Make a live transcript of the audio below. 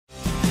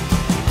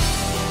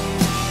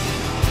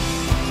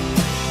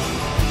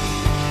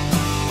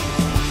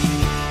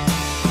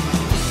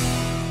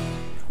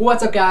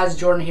What's up guys,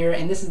 Jordan here,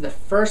 and this is the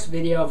first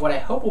video of what I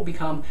hope will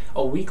become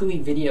a weekly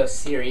video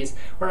series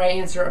where I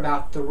answer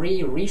about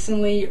 3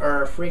 recently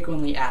or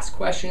frequently asked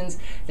questions.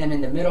 Then in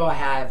the middle I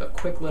have a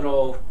quick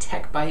little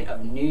tech bite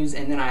of news,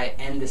 and then I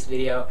end this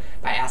video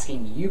by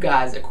asking you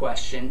guys a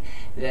question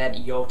that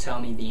you'll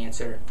tell me the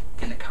answer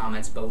in the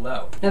comments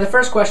below. Now the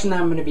first question that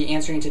I'm going to be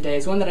answering today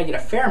is one that I get a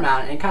fair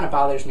amount, and it kind of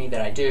bothers me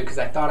that I do because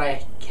I thought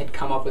I had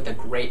come up with a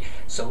great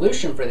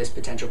solution for this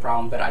potential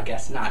problem, but I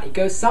guess not. It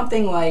goes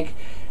something like,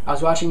 I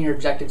was watching your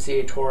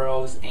Objective-C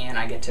tutorials and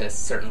I get to a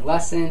certain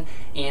lesson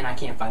and I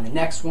can't find the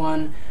next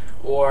one,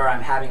 or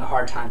I'm having a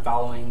hard time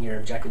following your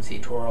Objective-C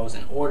tutorials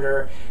in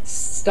order,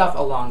 stuff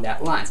along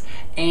that lines.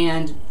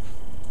 And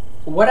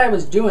what I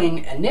was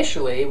doing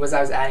initially was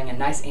I was adding a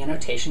nice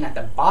annotation at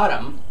the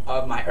bottom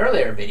of my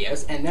earlier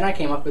videos, and then I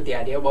came up with the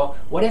idea, well,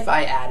 what if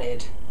I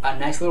added a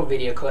nice little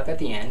video clip at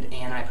the end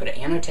and I put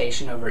an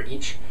annotation over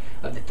each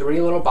of the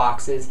 3 little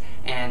boxes,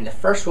 and the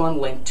first one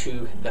linked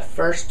to the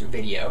first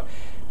video,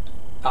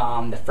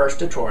 the first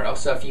tutorial.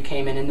 So if you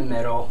came in the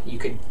middle, you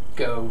could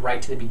go right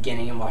to the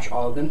beginning and watch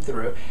all of them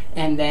through,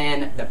 and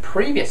then the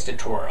previous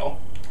tutorial,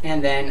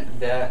 and then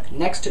the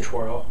next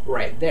tutorial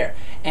right there.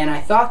 And I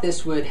thought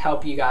this would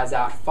help you guys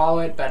out follow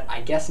it, but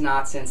I guess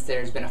not, since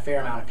there's been a fair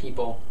amount of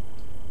people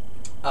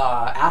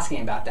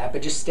asking about that.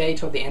 But just stay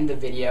till the end of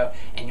the video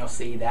and you'll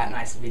see that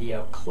nice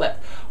video clip.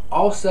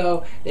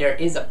 Also, there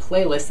is a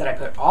playlist that I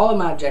put all of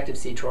my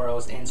Objective-C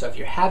tutorials in, so if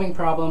you're having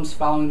problems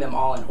following them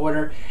all in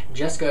order,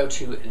 just go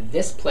to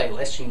this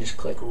playlist. You can just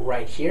click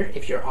right here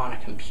if you're on a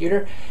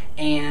computer,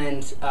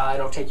 and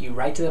it'll take you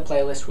right to the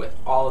playlist with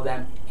all of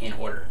them in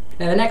order.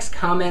 Now the next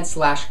comment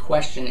 /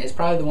 question is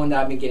probably the one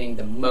that I've been getting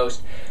the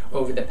most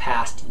over the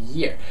past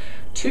year.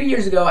 2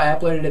 years ago I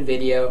uploaded a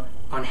video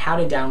on how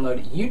to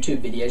download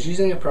YouTube videos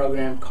using a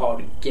program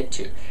called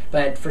GitTube.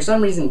 But for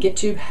some reason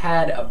GitTube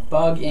had a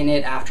bug in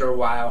it after a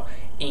while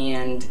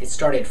and it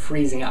started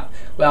freezing up.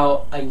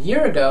 Well, a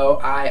year ago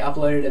I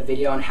uploaded a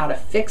video on how to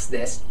fix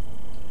this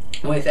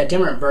with a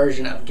different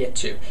version of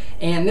GitTube.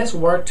 And this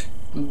worked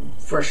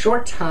for a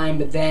short time,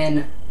 but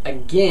then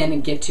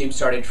again GitTube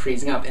started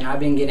freezing up, and I've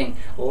been getting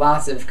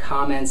lots of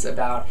comments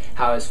about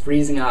how it's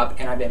freezing up,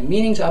 and I've been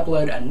meaning to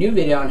upload a new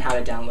video on how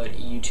to download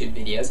YouTube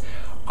videos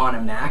on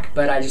a Mac,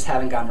 but I just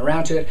haven't gotten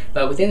around to it.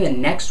 But within the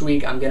next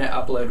week I'm going to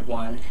upload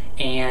one,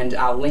 and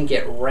I'll link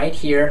it right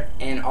here,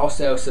 and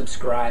also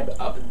subscribe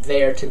up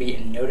there to be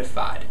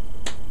notified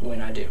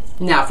when I do.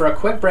 Now for a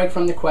quick break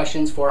from the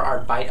questions for our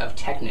bite of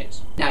tech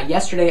news. Now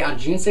yesterday on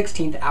June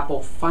 16th,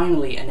 Apple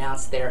finally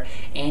announced their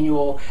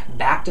annual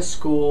back to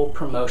school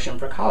promotion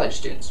for college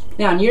students.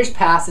 Now in years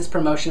past, this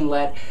promotion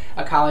let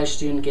a college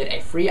student get a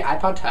free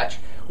iPod Touch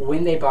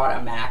when they bought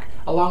a Mac,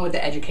 along with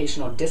the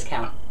educational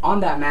discount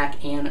on that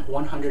Mac and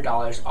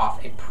 $100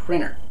 off a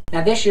printer.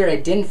 Now this year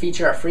it didn't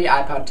feature a free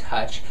iPod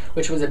Touch,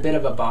 which was a bit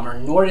of a bummer,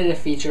 nor did it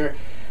feature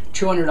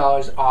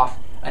 $200 off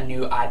a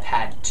new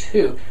iPad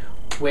 2,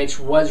 which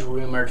was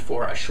rumored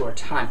for a short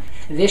time.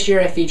 This year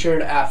it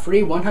featured a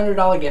free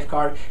 $100 gift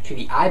card to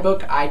the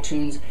iBook,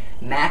 iTunes,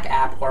 Mac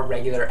app, or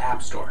regular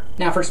app store.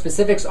 Now for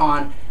specifics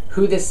on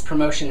who this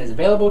promotion is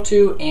available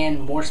to and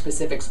more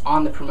specifics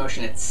on the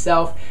promotion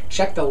itself,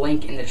 check the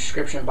link in the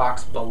description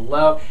box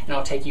below, and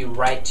it'll take you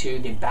right to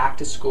the back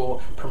to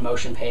school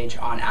promotion page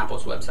on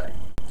Apple's website.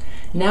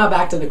 Now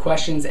back to the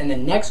questions, and the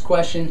next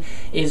question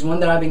is one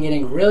that I've been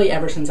getting really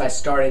ever since I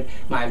started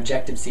my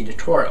Objective-C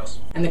tutorials.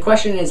 And the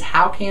question is,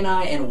 how can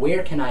I and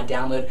where can I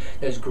download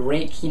those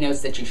great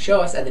keynotes that you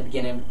show us at the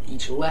beginning of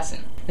each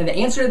lesson? Now the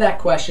answer to that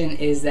question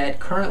is that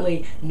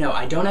currently, no,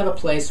 I don't have a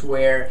place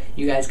where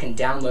you guys can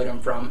download them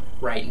from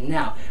right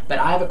now. But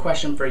I have a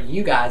question for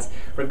you guys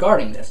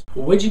regarding this.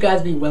 Would you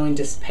guys be willing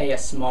to pay a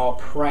small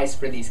price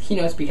for these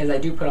keynotes? Because I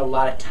do put a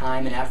lot of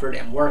time and effort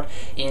and work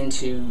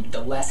into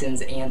the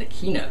lessons and the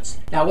keynotes.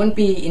 Now it wouldn't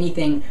be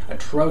anything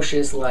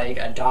atrocious like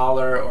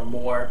 $1 or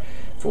more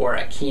for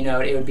a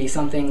keynote. It would be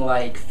something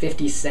like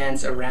 50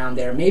 cents around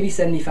there, maybe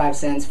 75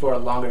 cents for a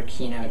longer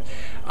keynote.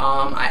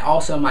 I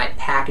also might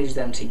package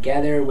them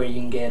together where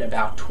you can get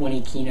about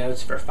 20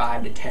 keynotes for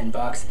 $5 to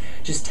 $10.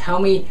 Just tell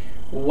me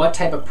what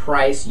type of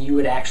price you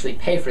would actually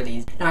pay for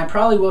these. Now I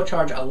probably will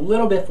charge a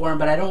little bit for them,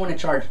 but I don't want to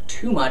charge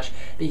too much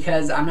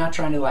because I'm not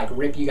trying to like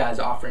rip you guys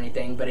off or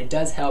anything, but it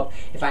does help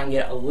if I can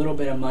get a little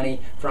bit of money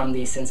from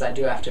these, since I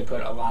do have to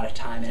put a lot of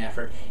time and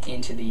effort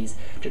into these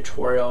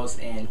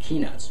tutorials and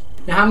keynotes.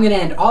 Now how I'm going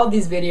to end all of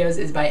these videos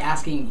is by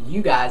asking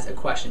you guys a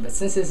question, but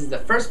since this is the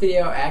first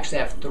video, I actually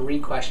have 3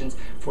 questions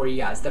for you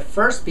guys. The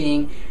first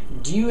being,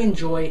 do you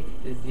enjoy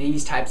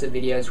these types of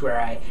videos where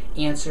I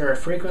answer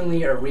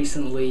frequently or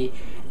recently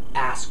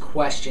ask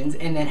questions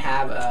and then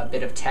have a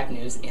bit of tech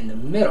news in the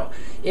middle?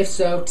 If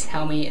so,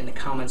 tell me in the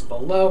comments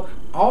below.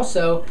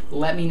 Also,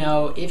 let me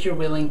know if you're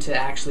willing to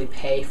actually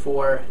pay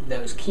for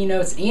those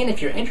keynotes, and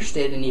if you're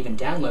interested in even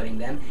downloading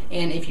them,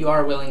 and if you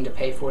are willing to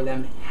pay for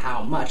them,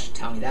 how much?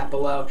 Tell me that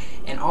below.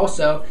 And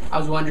also, I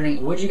was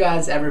wondering, would you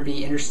guys ever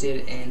be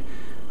interested in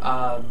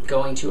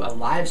going to a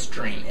live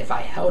stream if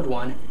I held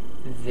one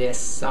this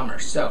summer.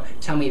 So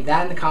tell me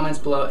that in the comments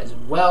below as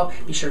well.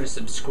 Be sure to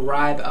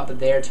subscribe up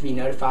there to be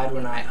notified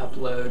when I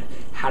upload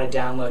how to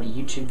download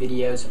YouTube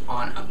videos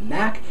on a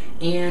Mac,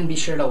 and be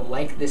sure to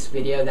like this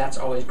video. That's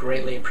always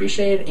greatly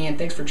appreciated, and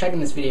thanks for checking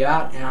this video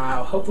out, and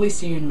I'll hopefully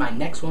see you in my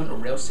next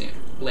one real soon.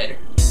 Later.